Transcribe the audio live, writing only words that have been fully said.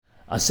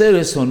עשה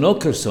רצונו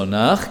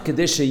כרצונך,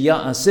 כדי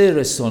שיעשה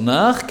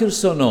רצונך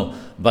כרצונו.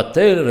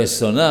 בטל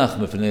רצונך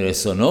מפני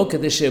רצונו,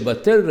 כדי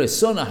שיבטל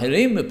רצון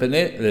אחרים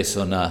מפני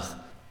רצונך.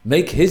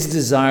 Make his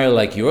desire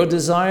like your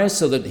desire,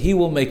 so that he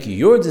will make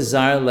your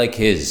desire like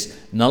his.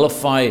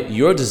 Nullify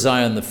your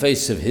desire in the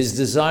face of his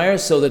desire,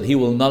 so that he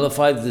will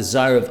nullify the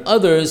desire of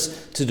others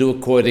to do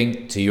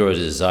according to your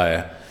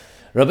desire.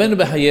 Rabbeinu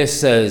Behaye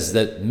says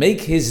that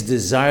make his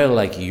desire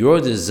like your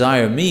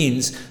desire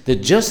means that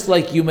just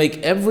like you make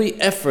every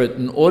effort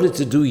in order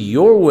to do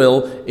your will,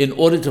 in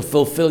order to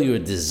fulfill your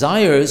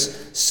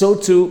desires, so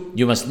too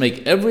you must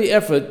make every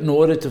effort in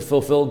order to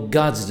fulfill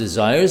God's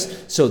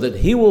desires, so that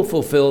he will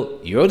fulfill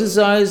your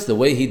desires the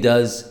way he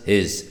does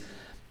his.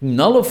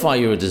 Nullify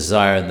your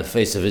desire in the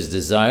face of his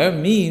desire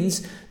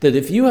means that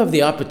if you have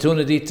the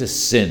opportunity to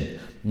sin,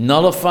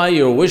 nullify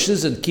your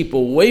wishes and keep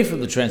away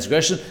from the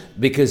transgression,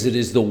 because it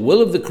is the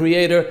will of the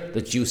Creator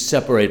that you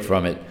separate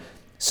from it.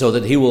 So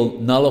that he will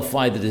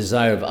nullify the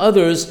desire of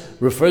others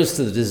refers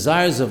to the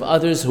desires of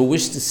others who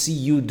wish to see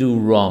you do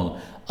wrong.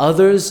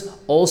 Others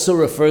also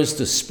refers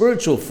to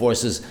spiritual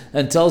forces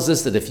and tells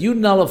us that if you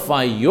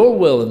nullify your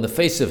will in the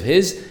face of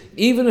his,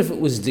 even if it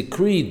was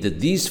decreed that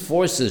these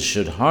forces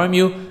should harm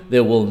you,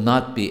 they will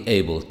not be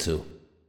able to.